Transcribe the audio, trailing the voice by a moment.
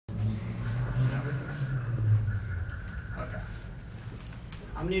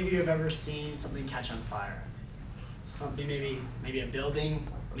How many of you have ever seen something catch on fire? Something, maybe a building,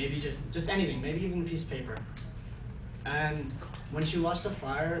 maybe just anything, maybe even a piece of paper. And once you watch the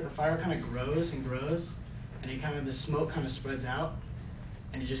fire kind of grows and grows, and the smoke kind of spreads out,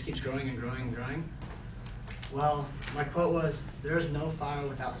 and it just keeps growing and growing and growing. Well, my quote was, "There is no fire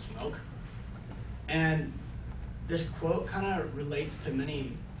without smoke." And this quote kind of relates to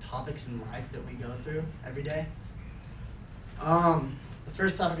many topics in life that we go through every day. The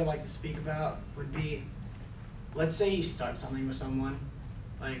first topic I'd like to speak about would be, let's say you start something with someone,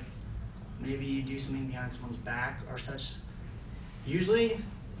 like maybe you do something behind someone's back or such. Usually,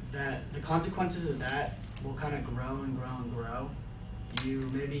 the consequences of that will kind of grow and grow and grow.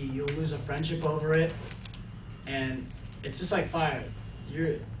 You'll lose a friendship over it, and it's just like fire.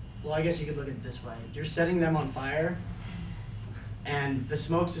 Well, I guess you could look at it this way. You're setting them on fire, and the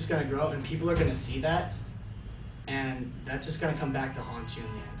smoke's just going to grow, and people are going to see that, and that's just going to come back to haunt you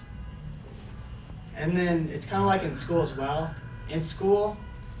in the end. And then it's kind of like in school as well. In school,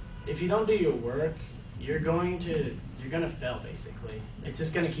 if you don't do your work, you're going to fail, basically. It's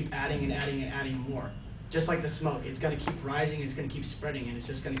just going to keep adding and adding and adding more. Just like the smoke, it's going to keep rising, it's going to keep spreading, and it's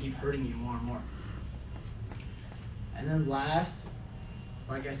just going to keep hurting you more and more. And then last,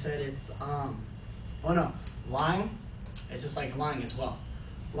 like I said, it's lying. It's just like lying as well.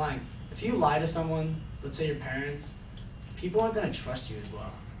 Lying. If you lie to someone, let's say your parents, people aren't going to trust you as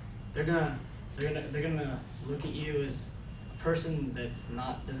well. They're gonna look at you as a person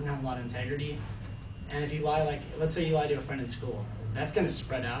doesn't have a lot of integrity. And if you lie, like let's say you lie to a friend in school, that's going to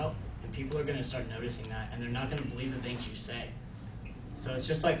spread out, and people are going to start noticing that, and they're not going to believe the things you say. So it's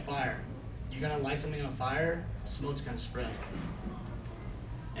just like fire. You're going to light something on fire, smoke's going to spread.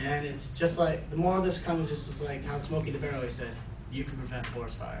 And it's just like, the moral of this comes just like how Smokey the Bear always said, you can prevent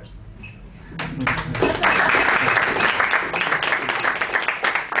forest fires.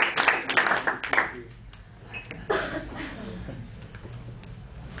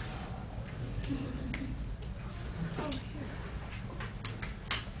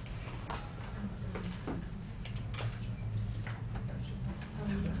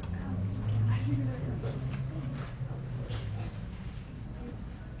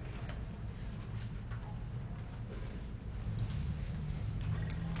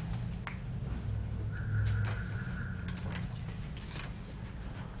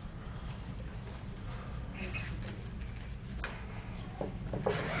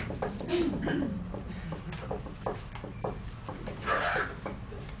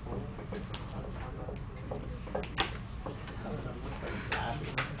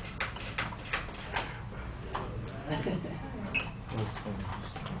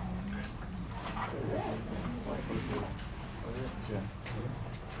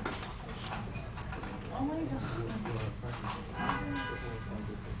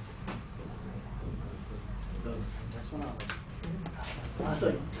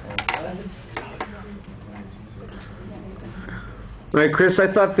 All right, Chris,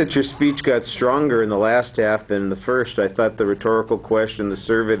 I thought that your speech got stronger in the last half than in the first. I thought the rhetorical question, the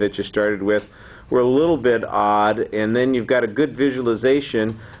survey that you started with, were a little bit odd, and then you've got a good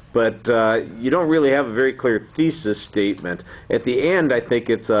visualization, but you don't really have a very clear thesis statement. At the end, I think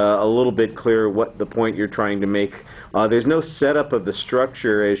it's a little bit clear what the point you're trying to make. There's no setup of the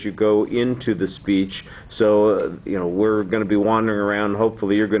structure as you go into the speech, so we're going to be wandering around.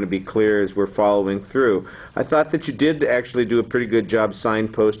 Hopefully you're going to be clear as we're following through. I thought that you did actually do a pretty good job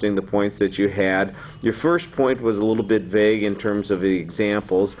signposting the points that you had. Your first point was a little bit vague in terms of the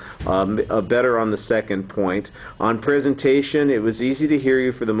examples, better on the second point. On presentation, it was easy to hear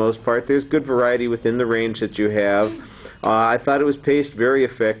you for the most part. There's good variety within the range that you have. I thought it was paced very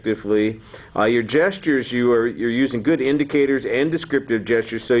effectively. Your gestures, you're using good indicators and descriptive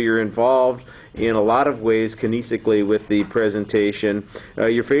gestures, so you're involved in a lot of ways kinesically with the presentation.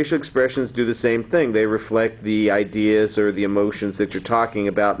 Your facial expressions do the same thing. They reflect the ideas or the emotions that you're talking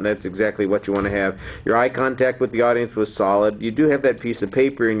about, and that's exactly what you want to have. Your eye contact with the audience was solid. You do have that piece of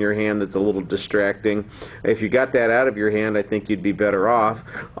paper in your hand that's a little distracting. If you got that out of your hand, I think you'd be better off.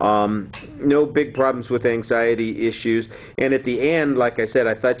 No big problems with anxiety issues. And at the end, like I said,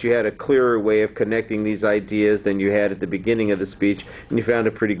 I thought you had a clearer way of connecting these ideas than you had at the beginning of the speech, and you found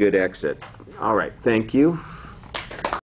a pretty good exit. All right, thank you.